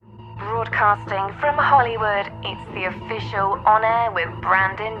Broadcasting from Hollywood, it's the official On Air with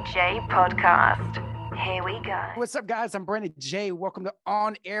Brandon J podcast. Here we go. What's up, guys? I'm Brandon J. Welcome to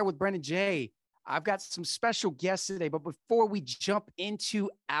On Air with Brandon J. I've got some special guests today, but before we jump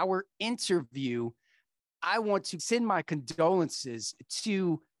into our interview, I want to send my condolences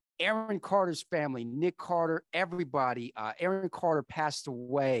to Aaron Carter's family, Nick Carter, everybody. Aaron Carter passed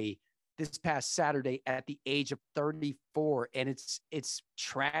away this past Saturday at the age of 34, and it's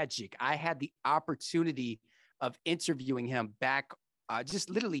tragic. I had the opportunity of interviewing him back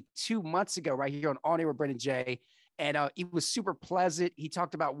just literally 2 months ago, right here on Air with Brandon J. And he was super pleasant. He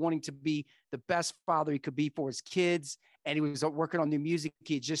talked about wanting to be the best father he could be for his kids, and he was working on new music.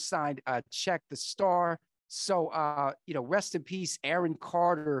 He had just signed Check the Star. So, rest in peace, Aaron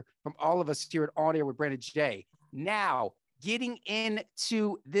Carter, from all of us here at On Air with Brandon J. Now, getting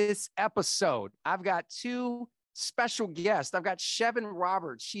into this episode, I've got two special guests. I've got Shevyn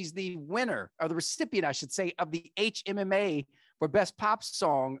Roberts. She's the winner, or the recipient, I should say, of the HMMA for Best Pop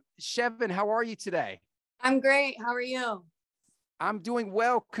Song. Shevyn, how are you today? I'm great. How are you? I'm doing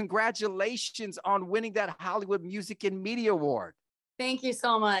well. Congratulations on winning that Hollywood Music and Media Award. Thank you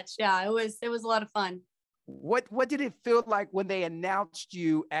so much. Yeah, it was a lot of fun. What did it feel like when they announced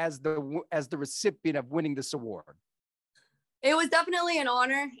you as the recipient of winning this award? It was definitely an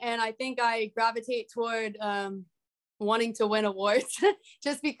honor, and I think I gravitate toward wanting to win awards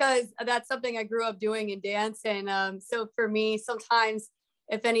just because that's something I grew up doing in dance. And so for me, sometimes,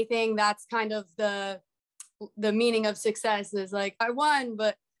 if anything, that's kind of the meaning of success is like, I won,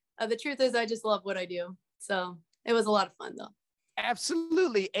 but the truth is I just love what I do. So it was a lot of fun though.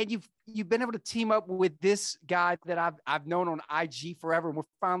 Absolutely. And you've been able to team up with this guy that I've known on IG forever. And we're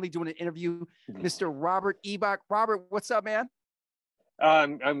finally doing an interview, Mr. Robert Eibach. Robert, what's up, man?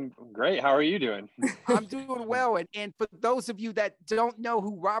 I'm great. How are you doing? I'm doing well. And for those of you that don't know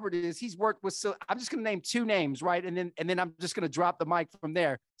who Robert is, he's worked with, I'm just going to name two names, right? And then I'm just going to drop the mic from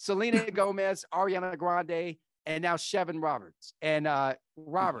there. Selena Gomez, Ariana Grande, and now Shevyn Roberts. And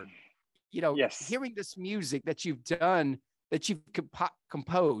Robert, yes. Hearing this music that you've done, that you've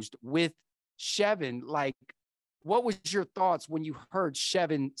composed with Shevyn, like, what was your thoughts when you heard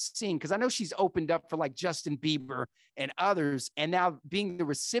Shevyn sing? Because I know she's opened up for like Justin Bieber and others, and now being the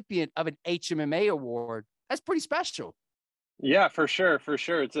recipient of an HMMA award, that's pretty special. Yeah, for sure.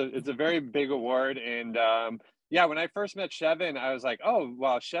 It's a very big award. And when I first met Shevyn, I was like, oh,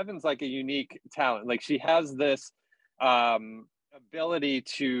 wow, Shevyn's like a unique talent. Like, she has this ability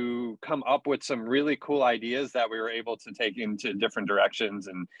to come up with some really cool ideas that we were able to take into different directions.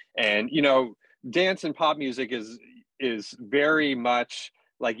 And dance and pop music is very much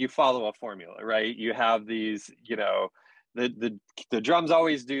like you follow a formula, right? You have these, the drums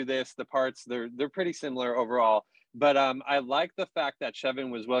always do this, the parts, they're pretty similar overall. But I like the fact that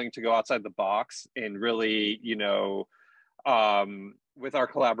Shevyn was willing to go outside the box and really, with our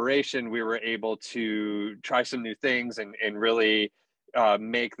collaboration, we were able to try some new things and really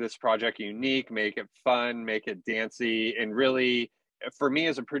make this project unique, make it fun, make it dancey. And really, for me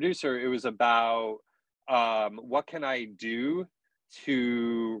as a producer, it was about what can I do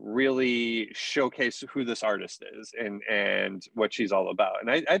to really showcase who this artist is and what she's all about.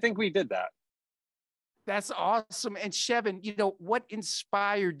 And I think we did that. That's awesome. And Shevyn, what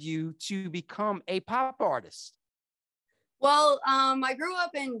inspired you to become a pop artist? Well, I grew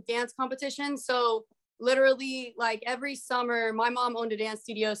up in dance competitions. So literally, like, every summer, my mom owned a dance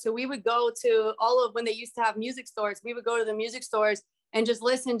studio. So we would go to when they used to have music stores, we would go to the music stores and just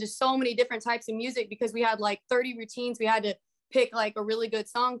listen to so many different types of music because we had like 30 routines we had to pick like a really good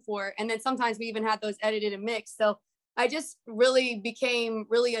song for. And then sometimes we even had those edited and mixed. So I just really became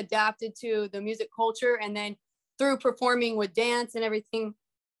really adapted to the music culture. And then through performing with dance and everything,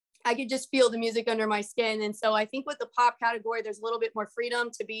 I could just feel the music under my skin. And so I think with the pop category, there's a little bit more freedom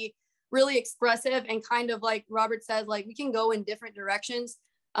to be really expressive and kind of like Robert says, like, we can go in different directions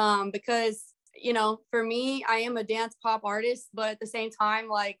because, for me, I am a dance pop artist, but at the same time,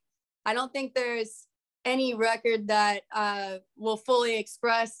 like, I don't think there's any record that will fully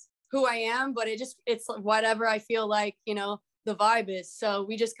express who I am, but it's whatever I feel like, the vibe is. So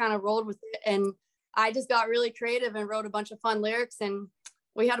we just kind of rolled with it. And I just got really creative and wrote a bunch of fun lyrics and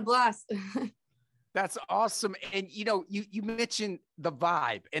we had a blast. That's awesome. And, you mentioned the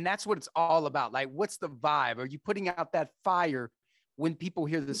vibe, and that's what it's all about. Like, what's the vibe? Are you putting out that fire when people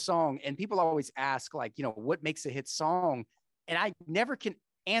hear the song? And people always ask, like, what makes a hit song? And I never can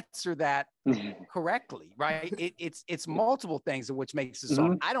answer that correctly, right? It's multiple things of which makes a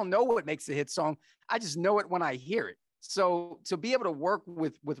song. I don't know what makes a hit song. I just know it when I hear it. So to be able to work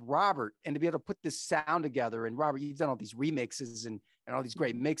with Robert and to be able to put this sound together, and Robert, you've done all these remixes and all these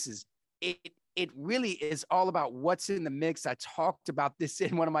great mixes. it really is all about what's in the mix. I talked about this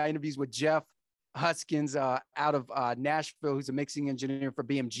in one of my interviews with Jeff Huskins out of Nashville, who's a mixing engineer for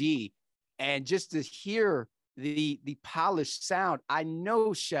BMG. And just to hear the polished sound, I know,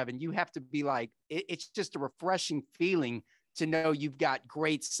 Shevyn, you have to be like, it's just a refreshing feeling to know you've got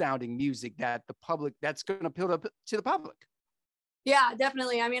great sounding music that the public, that's going to appeal to the public. Yeah,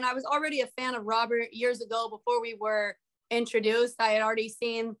 definitely. I mean, I was already a fan of Robert years ago before we were introduced. I had already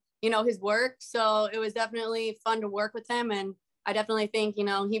seen, his work. So it was definitely fun to work with him. And I definitely think,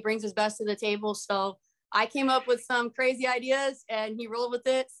 he brings his best to the table. So I came up with some crazy ideas and he rolled with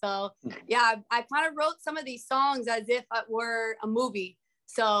it. So yeah, I kind of wrote some of these songs as if it were a movie.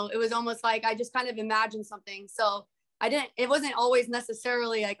 So it was almost like I just kind of imagined something. So it wasn't always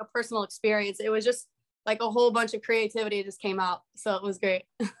necessarily like a personal experience. It was just like a whole bunch of creativity just came out. So it was great.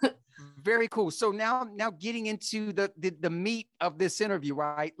 Very cool. So now getting into the meat of this interview,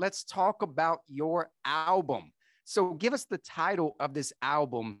 right? Let's talk about your album. So give us the title of this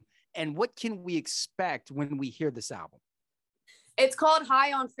album and what can we expect when we hear this album? It's called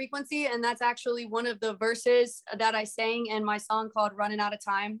High on Frequency, and that's actually one of the verses that I sang in my song called Runnin Outta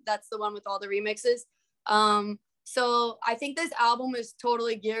Time. That's the one with all the remixes. So I think this album is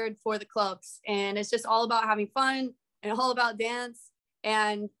totally geared for the clubs, and it's just all about having fun and all about dance.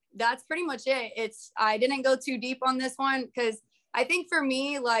 And that's pretty much it. I didn't go too deep on this one because I think for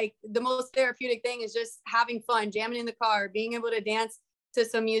me, like the most therapeutic thing is just having fun, jamming in the car, being able to dance to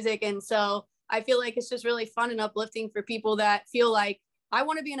some music. And so I feel like it's just really fun and uplifting for people that feel like I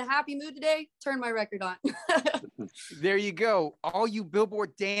want to be in a happy mood today, turn my record on. There you go. All you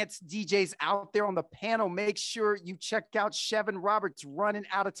Billboard dance DJs out there on the panel, make sure you check out Shevyn Roberts Runnin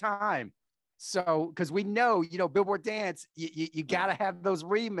Outta Time. So, because we know, Billboard dance, you got to have those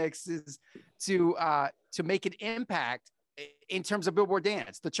remixes to make an impact in terms of Billboard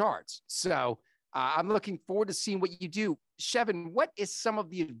dance, the charts. So I'm looking forward to seeing what you do. Shevyn, what is some of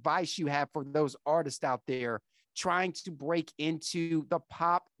the advice you have for those artists out there trying to break into the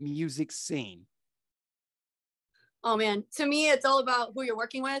pop music scene? Oh man, to me, it's all about who you're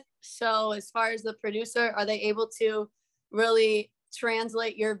working with. So as far as the producer, are they able to really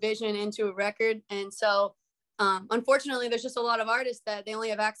translate your vision into a record? And so unfortunately, there's just a lot of artists that they only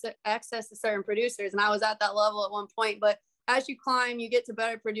have access to certain producers. And I was at that level at one point, but as you climb, you get to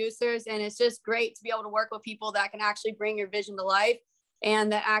better producers, and it's just great to be able to work with people that can actually bring your vision to life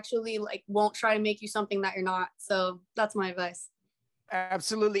and that actually like won't try to make you something that you're not. So that's my advice.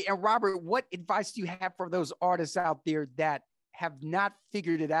 Absolutely. And Robert, what advice do you have for those artists out there that have not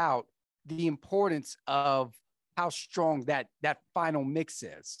figured it out, the importance of how strong that final mix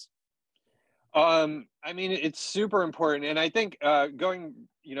is? I mean, it's super important. And I think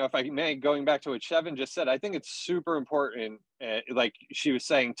if I may, going back to what Shevyn just said, I think it's super important, like she was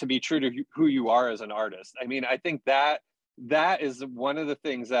saying, to be true to who you are as an artist. I mean, I think that is one of the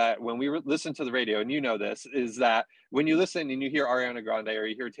things that when we listen to the radio, and this, is that when you listen and you hear Ariana Grande or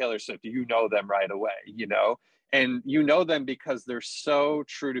you hear Taylor Swift, you know them right away, and you know them because they're so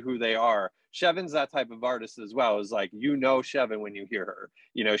true to who they are. Shevyn's that type of artist as well. Is like, Shevyn when you hear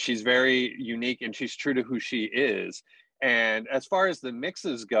her. She's very unique and she's true to who she is. And as far as the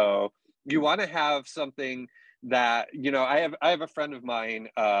mixes go, you want to have something that, I have a friend of mine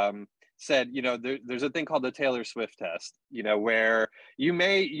said, there's a thing called the Taylor Swift test, where you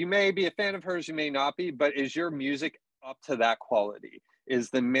may be a fan of hers, you may not be, but is your music up to that quality? Is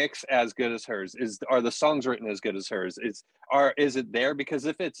the mix as good as hers? Are the songs written as good as hers? Is it there? Because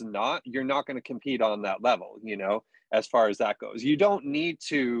if it's not, you're not going to compete on that level, as far as that goes. You don't need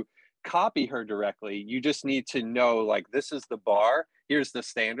to copy her directly. You just need to know, like, this is the bar, here's the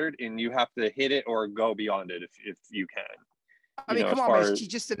standard, and you have to hit it or go beyond it if you can. I mean, come on, man. She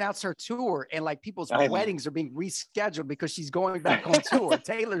just announced her tour, and like people's weddings are being rescheduled because she's going back on tour.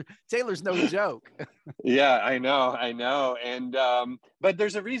 Taylor's no joke. Yeah, I know. And but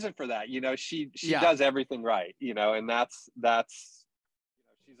there's a reason for that. She does everything right. And that's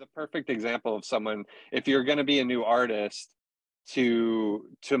she's a perfect example of someone, if you're going to be a new artist, to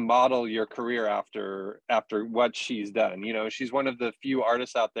model your career after what she's done. She's one of the few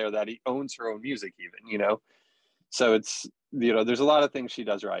artists out there that owns her own music, even. So it's, there's a lot of things she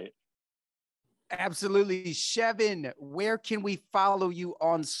does right. Absolutely. Shevyn, where can we follow you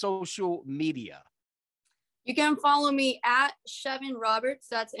on social media? You can follow me at Shevyn Roberts.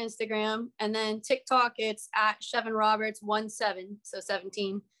 That's Instagram. And then TikTok, it's at Shevyn Roberts 17, so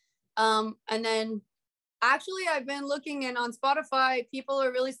 17. And then actually, I've been looking, and on Spotify, people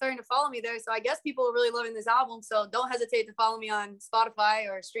are really starting to follow me there. So I guess people are really loving this album. So don't hesitate to follow me on Spotify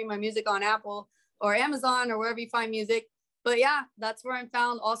or stream my music on Apple or Amazon or wherever you find music. But yeah, that's where I'm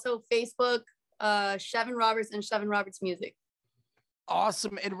found. Also Facebook, Shevyn Roberts and Shevyn Roberts Music.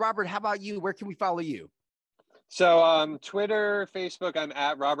 Awesome. And Robert, how about you? Where can we follow you? So Twitter, Facebook, I'm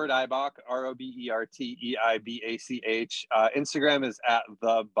at Robert Eibach, RobertEibach. Instagram is at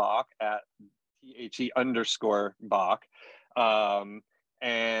the Bach, at THE_Bach.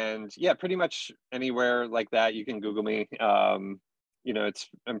 And yeah, pretty much anywhere like that, you can Google me. I'm on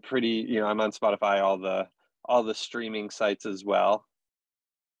Spotify, all the streaming sites as well.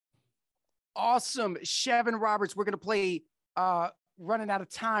 Awesome. Shevyn Roberts, we're going to play Running Out of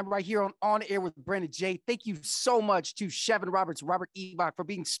Time right here on Air with Brandon J. Thank you so much to Shevyn Roberts, Robert Eibach, for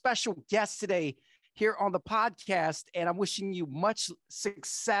being special guests today here on the podcast. And I'm wishing you much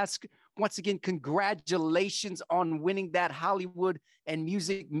success. Once again, congratulations on winning that Hollywood and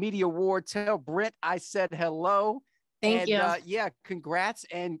Music Media Award. Tell Brent I said hello. Thank you. Yeah, congrats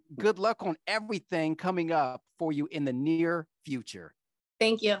and good luck on everything coming up for you in the near future.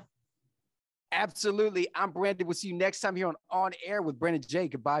 Thank you. Absolutely. I'm Brandon. We'll see you next time here on Air with Brandon J.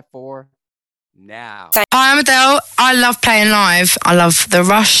 Goodbye for now. Hi, I'm Adele. I love playing live. I love the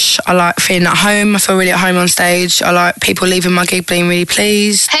rush. I like feeling at home. I feel really at home on stage. I like people leaving my gig being really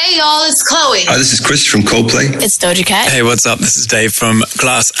pleased. Hey y'all, it's Chloe. Hi, this is Chris from Coldplay. It's Doja Cat. Hey, what's up? This is Dave from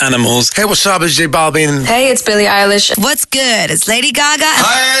Glass Animals. Hey, what's up? It's J Balvin. Hey, it's Billie Eilish. What's good? It's Lady Gaga.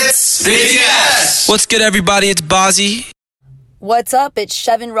 Hi, it's BTS. What's good, everybody? It's Bozzy. What's up? It's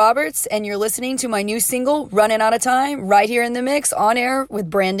Shevyn Roberts, and you're listening to my new single, Runnin Outta Time, right here in the mix on Air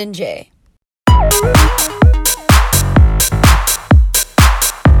with Brandon J.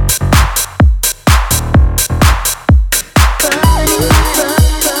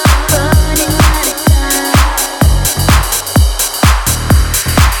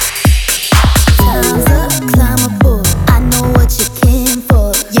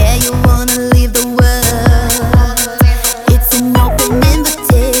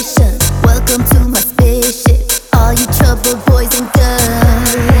 Boys and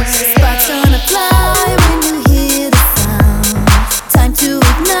girls, sparks on a fly when you hear the sound. Time to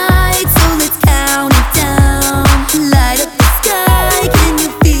ignite, so let's count it down. Light up the sky, can you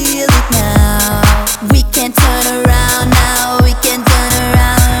feel it now? We can turn around now, we can turn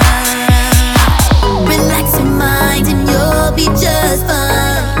around. Relax your mind and you'll be just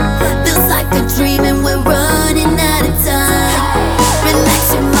fine. Feels like a dream and we're running out of time.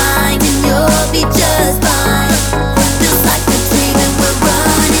 Relax your mind and you'll be just fine.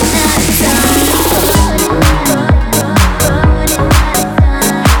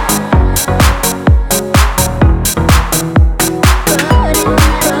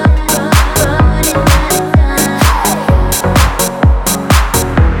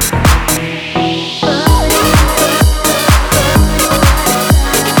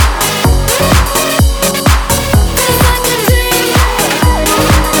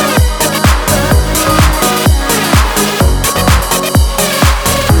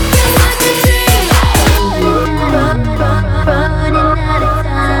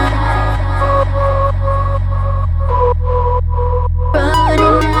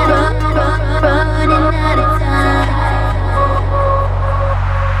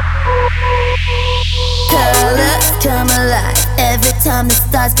 Time the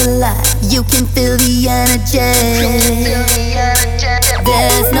stars collide, you can feel the energy.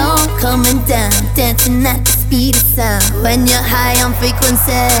 There's no coming down, dancing at the speed of sound. When you're high on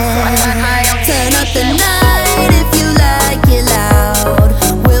frequency, turn up the night if you like it loud.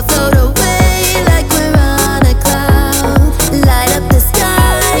 We'll float away like we're on a cloud. Light up the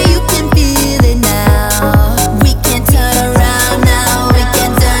sky, you can feel it now. We can turn around now, we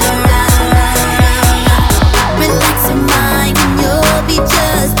can turn around. Relax your mind and you'll be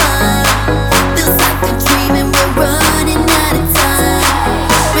just fine. Feels like a dream and we're running out of time.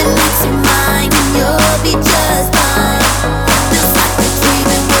 Relax your mind and you'll be just fine. Feels like a dream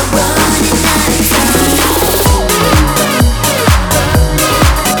and we're running out of time.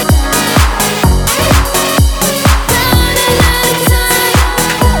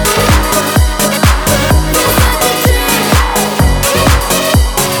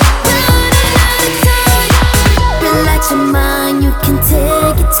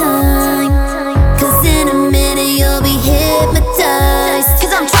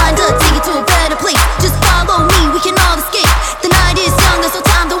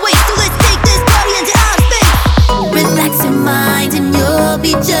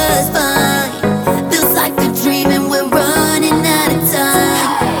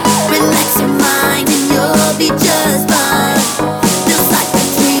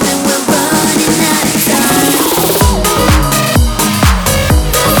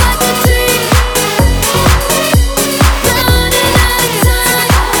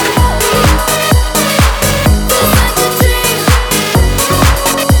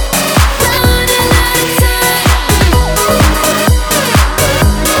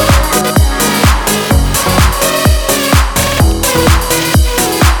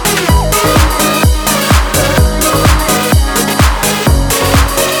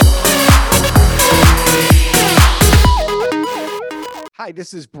 Hi,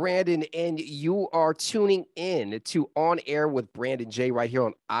 this is Brandon, and you are tuning in to On Air with Brandon J right here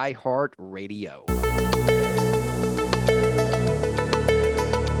on iHeartRadio.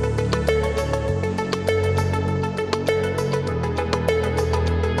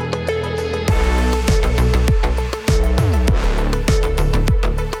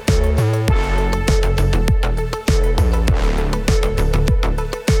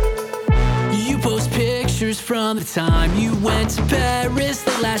 From the time you went to Paris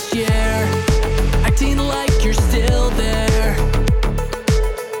the last year, acting like you're still there.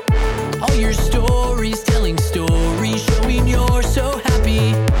 All your stories telling stories, showing you're so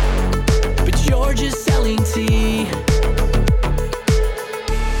happy, but you're just selling tea.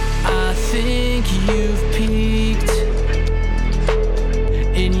 I think you've peaked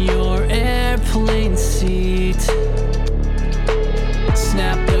in your airplane seat.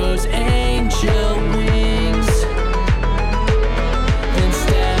 Snap those angel wings, then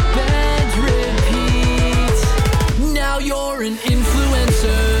step and repeat. Now you're an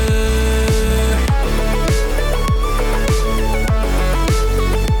influencer.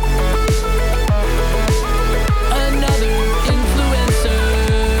 Another influencer.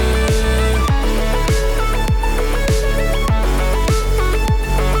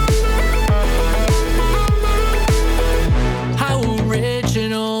 How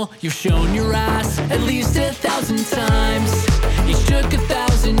original. You've shown your ass at least 1,000 times. Each took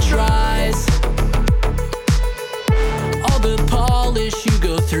 1,000 tries. All the polish you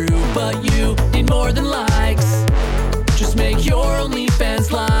go through, but you need more than likes. Just make your OnlyFans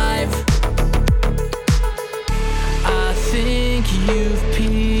live. I think you've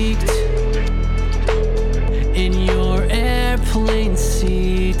peaked in your airplane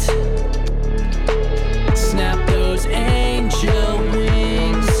seat. Snap those angel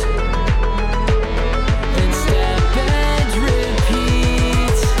wings, then step and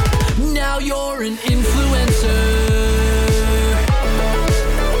repeat. Now you're an influencer.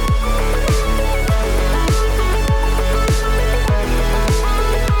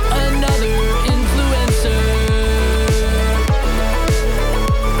 Another influencer.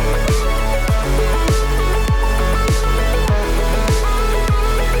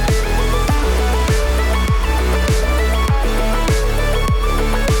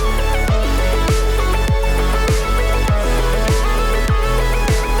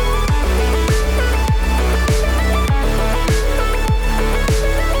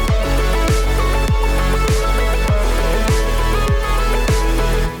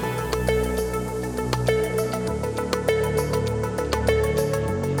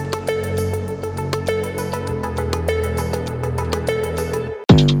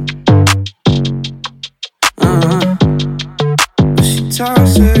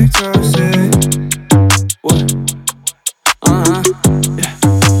 Toxic, toxic. What? Yeah.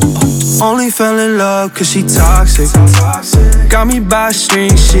 Only fell in love cause she toxic. Got me by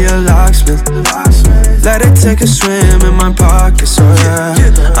strings, she a locksmith. Let her take a swim in my pockets, oh yeah.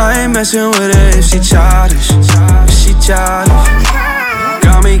 I ain't messing with her if she childish. If she childish.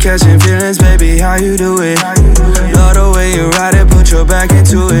 Got me catching feelings, baby, how you do it? Love the way you ride it, put your back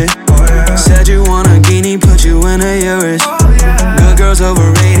into it. Said you want a guinea, put you in a Urus. Good girls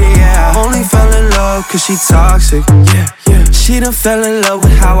overrated, yeah. Only fell in love cause she toxic, yeah, yeah. She done fell in love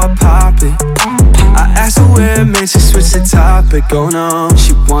with how I pop it. I asked her where it meant, she switched the topic. Oh no,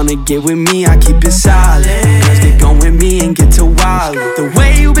 she wanna get with me, I keep it solid. Cause they go with me and get to wild. The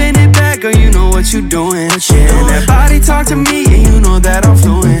way you bend it back, girl, you know what you doing. Yeah, that body talk to me and you know that I'm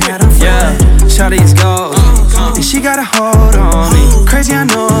fluent. Yeah, shawty's gold, and she got a hold on me. Crazy, I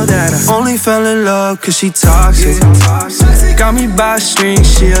know that I only fell in love cause she toxic. Got me by strings,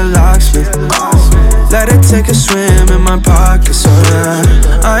 she a locksmith. Let her take a swim in my pockets, so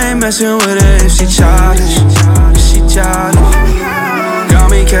yeah. I ain't messing with her if she childish. If she childish. Got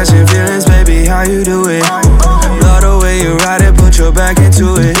me catching feelings, baby, how you do it? Love the way you ride it, put your back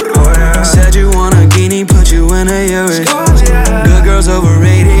into it. Said you want a guinea, put you in a Urus. Good girls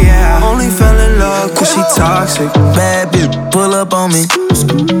overrated, yeah. Only fell in love cause she toxic. Bad bitch, pull up on me.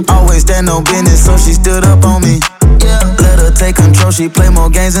 Always stand on business, so she stood up on me. Let her take control, she play more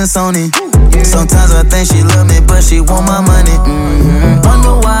games than Sony. Sometimes I think she love me, but she want my money.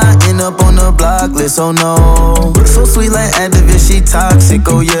 Wonder why I end up on the block list, oh no. So sweet like activist, she toxic,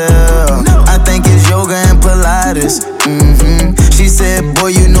 oh yeah. I think it's yoga and Pilates. She said, boy,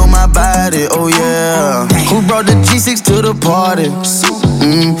 you know my body, oh yeah. Who brought the G6 to the party?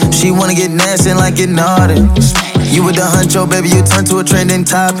 She wanna get nasty like it naughty. You with the huncho, baby, you turn to a trending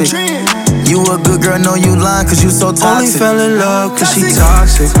topic. You a good girl, know you lying cause you so toxic. Only fell in love cause she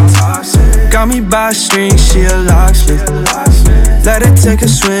toxic. Got me by strings, she a locksmith. Let it take a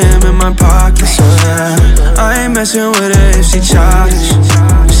swim in my pocket, so yeah. I ain't messing with her if she childish.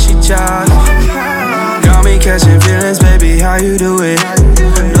 If she childish. Got me catching feelings, baby, how you do it?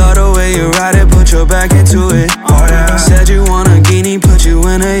 Love the way you ride it, put your back into it. Said you want a guinea, put you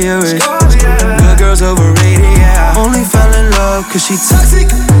in a Urus. Good girls overrated, yeah. Only fell in love cause she toxic.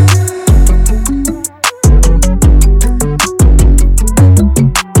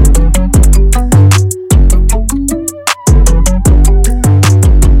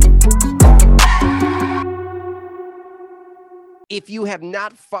 If you have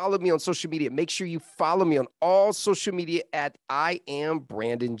not followed me on social media, make sure you follow me on all social media at I am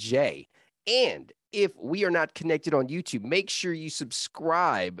Brandon J. And if we are not connected on YouTube, make sure you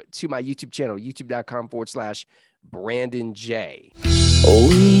subscribe to my YouTube channel, youtube.com/Brandon J. Oh,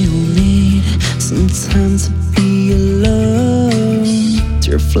 we all need some time to be alone,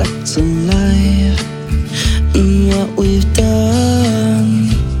 to reflect on life and what we've done.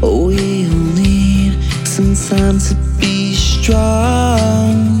 Oh, we all need some time to be strong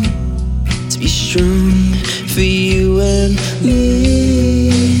for you and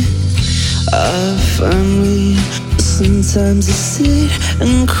me. Our family, sometimes I sit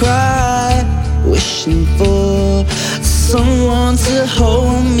and cry, wishing for someone to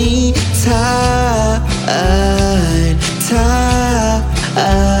hold me tight, tight.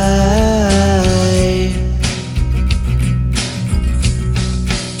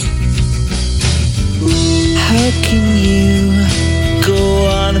 How can you go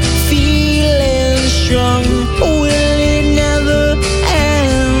on feeling strong? Will it never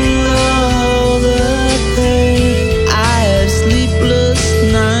end? All the pain, I have sleepless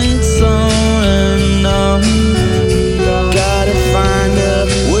nights on and on. Gotta find a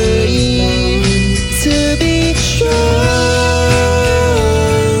way to be strong,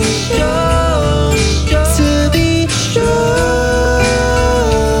 to be strong,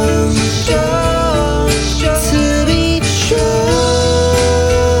 to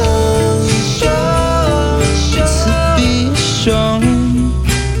be strong.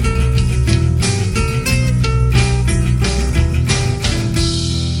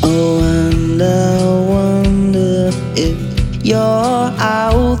 Oh, and I wonder if you're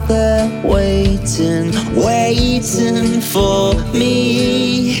out there waiting for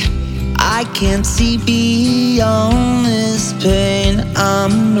me. I can't see beyond this pain.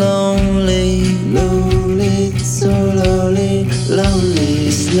 I'm lonely, lonely, so lonely, lonely.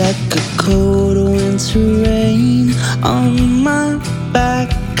 It's like a cold winter rain on my back.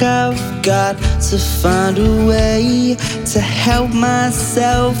 I've got to find a way to help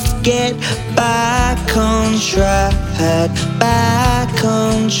myself get back on track, back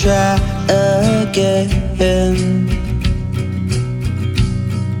on track again.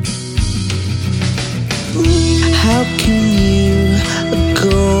 How can you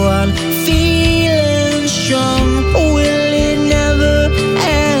go on feeling strong? Will it never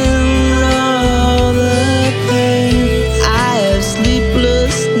end? All the pain, I have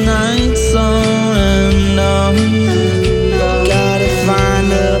sleepless nights on and on. Gotta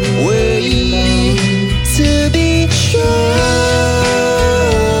find a way to be strong,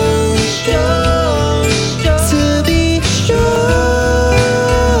 to be strong,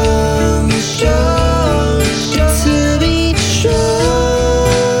 to be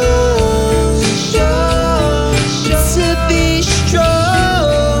strong, to be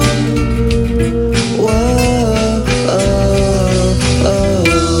strong. Whoa, oh, oh.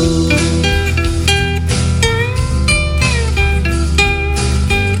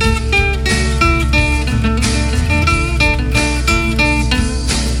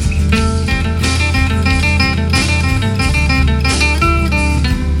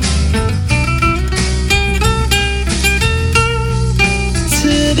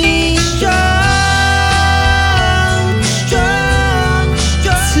 To be strong, strong,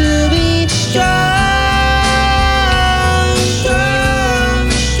 to be strong, strong,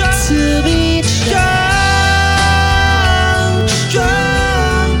 to be strong,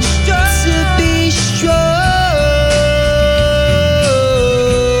 strong, to be strong.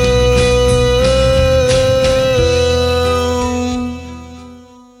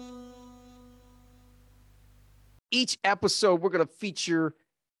 Each episode, we're going to feature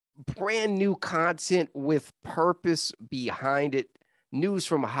brand new content with purpose behind it. News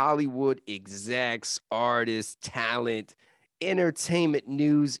from Hollywood, execs, artists, talent, entertainment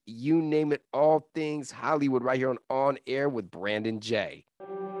news, you name it, all things Hollywood right here on Air with Brandon J.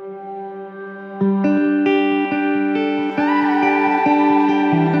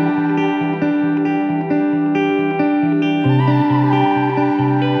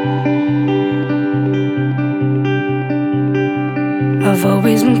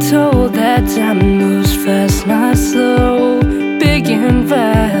 told that time moves fast, not slow, big and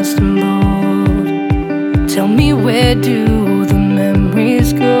fast and bold. Tell me, where do the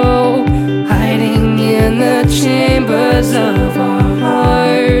memories go, hiding in the chambers of our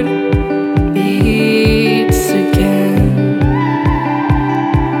heart beats again?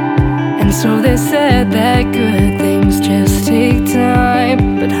 And so they said that good things just take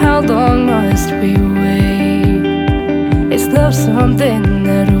time, but how long must we wait? Is love something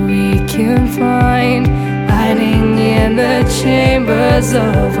that we can find, hiding in the chambers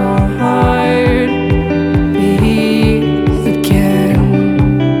of our heart beats again?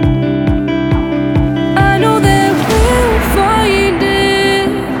 I know that we'll find it,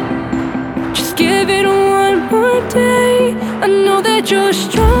 just give it one more day. I know that you're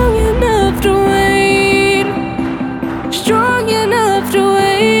strong enough to wait, strong enough to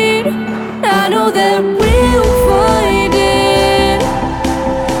wait. I know that we'll find it,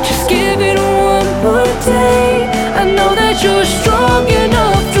 just give it one more day. I know that you're strong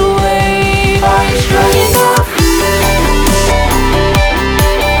enough to wait. Are you strong enough?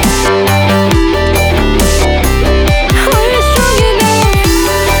 Are you strong enough?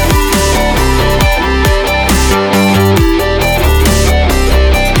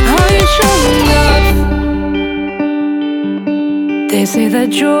 Are you strong enough? They say that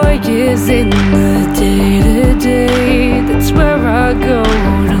joy is in the day-to-day. That's where I go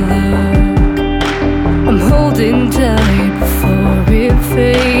to look. I'm holding tight before it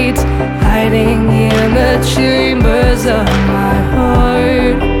fades, hiding in the chambers of my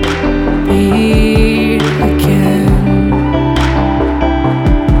heart beat again.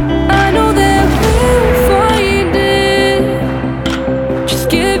 I know that we'll find it, just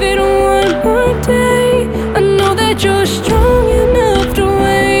give it one more day. I know that you're strong enough to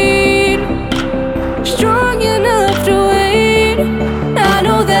wait, strong enough to wait. I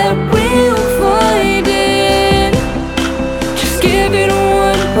know that we'll find it, just give it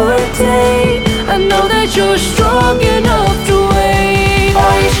one more day. I know that you're strong enough to wait.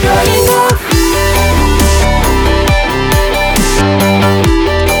 Are you strong enough?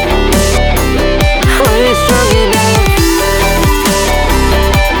 Are you strong enough?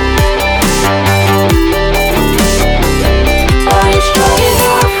 Are you strong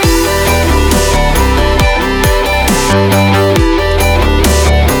enough?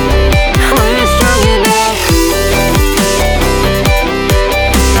 Are you strong enough?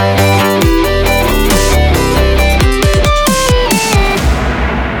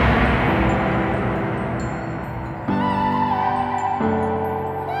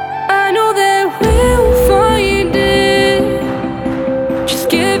 I know that we'll find it, just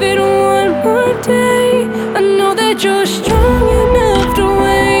give it one more day. I know that you're strong enough to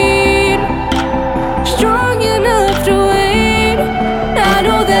wait, strong enough to wait. I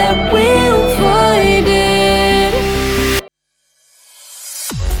know that we'll find it.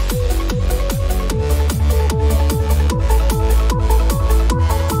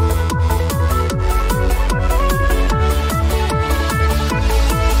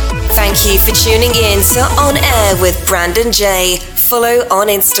 Thank you for tuning in to On Air with Brandon J. Follow on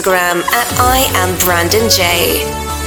Instagram at I am Brandon J.